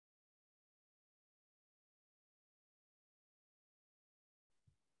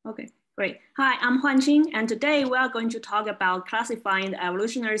Okay, great. Hi, I'm Huanqing, and today we are going to talk about classifying the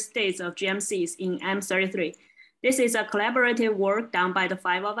evolutionary states of GMCs in M33. This is a collaborative work done by the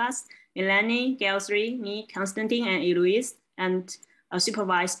 5 of us, Eleni, Gailsri, me, Konstantin, and Eloise, and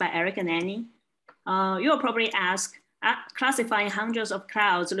supervised by Eric and Annie. You'll probably ask, classifying hundreds of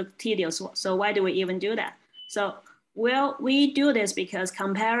clouds look tedious, so why do we even do that? So, well, we do this because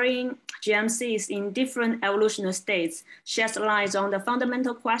comparing GMCs in different evolutionary states sheds light on the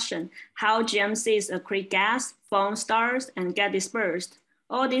fundamental question, how GMCs accrete gas, form stars, and get dispersed.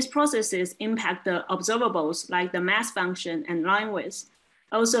 All these processes impact the observables like the mass function and line width.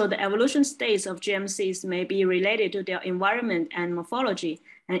 Also, the evolution states of GMCs may be related to their environment and morphology,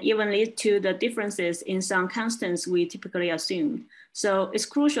 and even lead to the differences in some constants we typically assume. So it's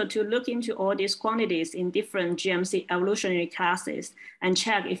crucial to look into all these quantities in different GMC evolutionary classes and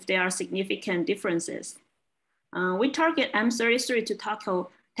check if there are significant differences. We target M33 to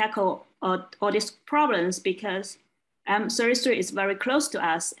tackle all these problems because M33 is very close to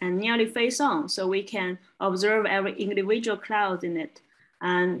us and nearly face on, so we can observe every individual cloud in it.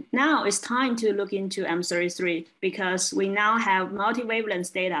 And now it's time to look into M33 because we now have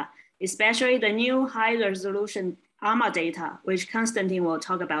multi-wavelength data, especially the new high-resolution ALMA data, which Konstantin will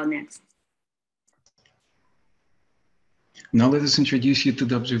talk about next. Now let us introduce you to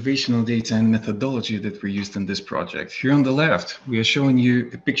the observational data and methodology that were used in this project. Here on the left, we are showing you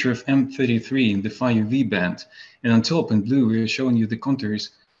a picture of M33 in the phi UV band, and on top in blue, we are showing you the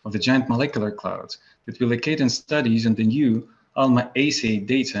contours of the giant molecular clouds that we locate and study using the new ALMA assay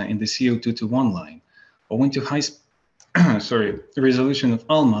data in the CO2-1 line. Owing to high resolution of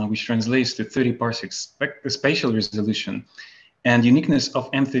ALMA, which translates to 30 parsecs spatial resolution, and uniqueness of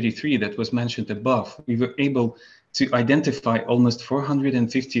M33 that was mentioned above, we were able to identify almost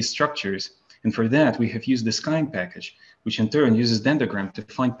 450 structures. And for that, we have used the skying package, which in turn uses dendrogram to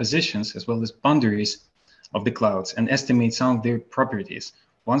find positions as well as boundaries of the clouds and estimate some of their properties.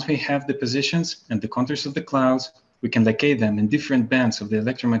 Once we have the positions and the contours of the clouds, we can locate them in different bands of the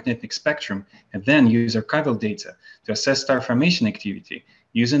electromagnetic spectrum and then use archival data to assess star formation activity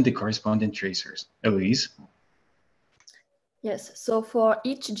using the corresponding tracers. Eloise? Yes, so for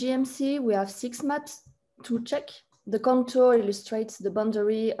each GMC, we have 6 maps to check. The contour illustrates the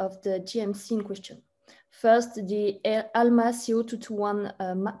boundary of the GMC in question. First, the ALMA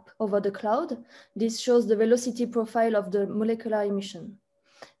CO2-1 map over the cloud. This shows the velocity profile of the molecular emission.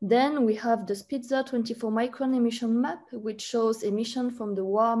 Then we have the Spitzer 24 micron emission map, which shows emission from the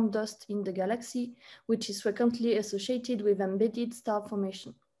warm dust in the galaxy, which is frequently associated with embedded star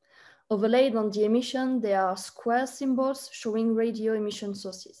formation. Overlaid on the emission, there are square symbols showing radio emission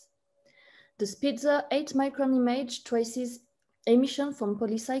sources. The Spitzer 8 micron image traces emission from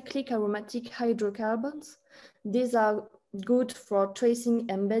polycyclic aromatic hydrocarbons. These are good for tracing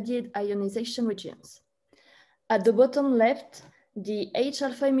embedded ionization regions. At the bottom left, the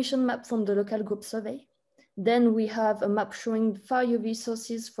H-alpha emission map from the local group survey. Then we have a map showing far UV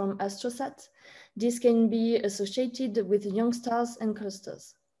sources from AstroSat. This can be associated with young stars and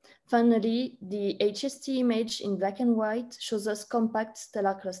clusters. Finally, the HST image in black and white shows us compact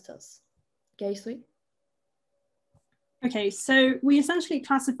stellar clusters. Gaisri? Okay, so we essentially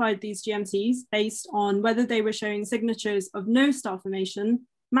classified these GMCs based on whether they were showing signatures of no star formation,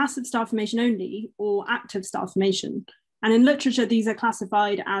 massive star formation only, or active star formation. And in literature, these are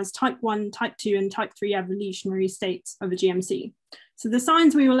classified as type 1, type 2, and type 3 evolutionary states of a GMC. So the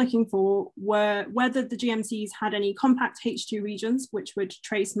signs we were looking for were whether the GMCs had any compact H2 regions, which would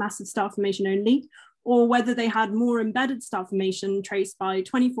trace massive star formation only, or whether they had more embedded star formation traced by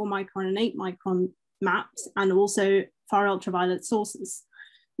 24 micron and 8 micron maps, and also far ultraviolet sources.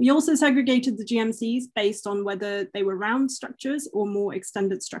 We also segregated the GMCs based on whether they were round structures or more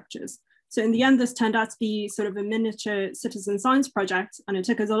extended structures. So in the end, this turned out to be sort of a miniature citizen science project, and it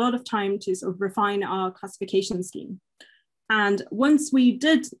took us a lot of time to sort of refine our classification scheme. And once we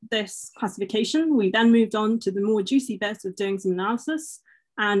did this classification, we then moved on to the more juicy bit of doing some analysis,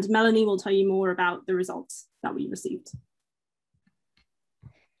 and Melanie will tell you more about the results that we received.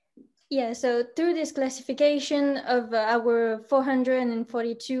 Yeah, so through this classification of our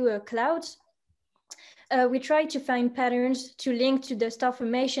 442 clouds, we try to find patterns to link to the star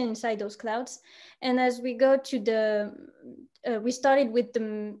formation inside those clouds. And as we go to the, we started with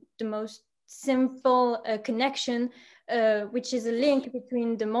the most simple connection, which is a link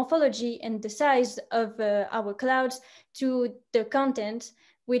between the morphology and the size of our clouds to the content,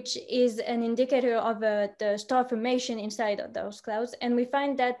 which is an indicator of the star formation inside of those clouds. And we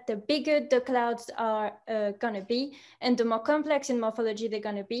find that the bigger the clouds are gonna be, and the more complex in morphology they're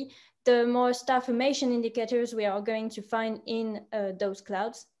gonna be, the more star formation indicators we are going to find in those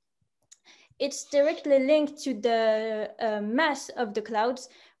clouds. It's directly linked to the mass of the clouds,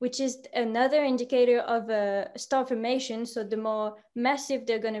 which is another indicator of star formation. So the more massive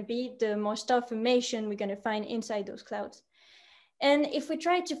they're gonna be, the more star formation we're gonna find inside those clouds. And if we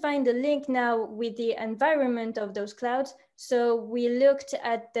try to find a link now with the environment of those clouds, so we looked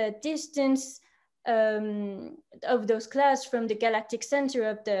at the distance of those clouds from the galactic center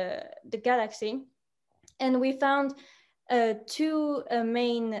of the galaxy, and we found two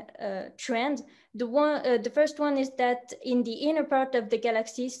main trends. The first one is that in the inner part of the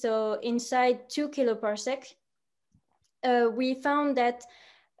galaxy, so inside 2 kiloparsec, we found that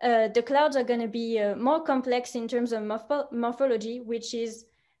the clouds are going to be more complex in terms of morphology, which is,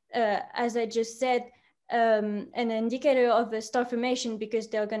 as I just said, an indicator of a star formation because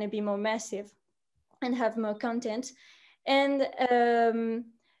they're going to be more massive and have more content. And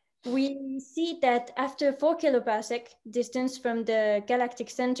we see that after 4 kiloparsec distance from the galactic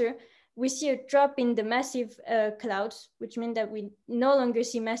center, we see a drop in the massive clouds, which means that we no longer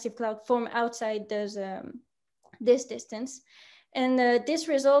see massive cloud form outside those, this distance. And this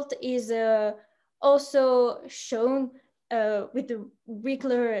result is also shown with the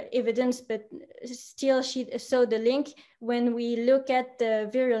weaker evidence, but still show the link when we look at the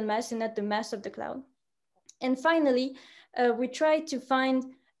virial mass and at the mass of the cloud. And finally, we try to find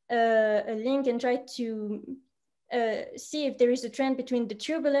a link and try to see if there is a trend between the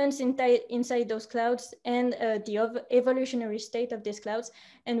turbulence inside those clouds and the evolutionary state of these clouds.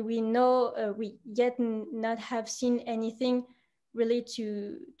 And we know we yet not have seen anything really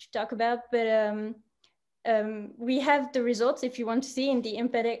to talk about, but we have the results if you want to see in the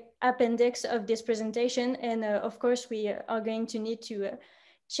appendix of this presentation. And of course, we are going to need to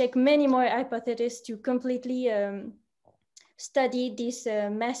check many more hypotheses to completely study this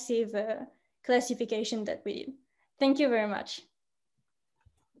massive classification that we did. Thank you very much.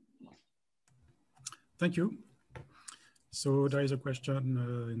 Thank you. So there is a question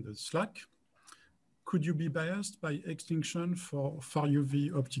in the Slack. Could you be biased by extinction for far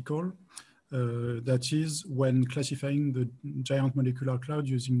UV optical? That is when classifying the giant molecular cloud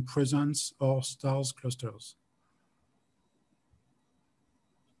using presence or stars clusters.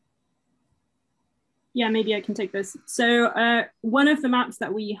 Yeah, maybe I can take this. So one of the maps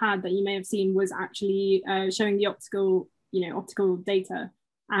that we had that you may have seen was actually showing the optical data.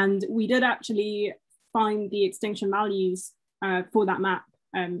 And we did actually find the extinction values for that map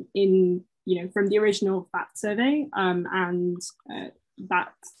in, from the original fact survey. And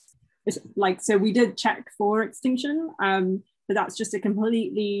that is so we did check for extinction, but that's just a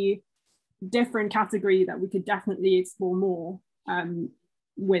completely different category that we could definitely explore more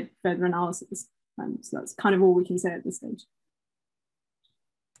with further analysis. So that's kind of all we can say at this stage.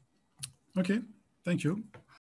 Okay, thank you.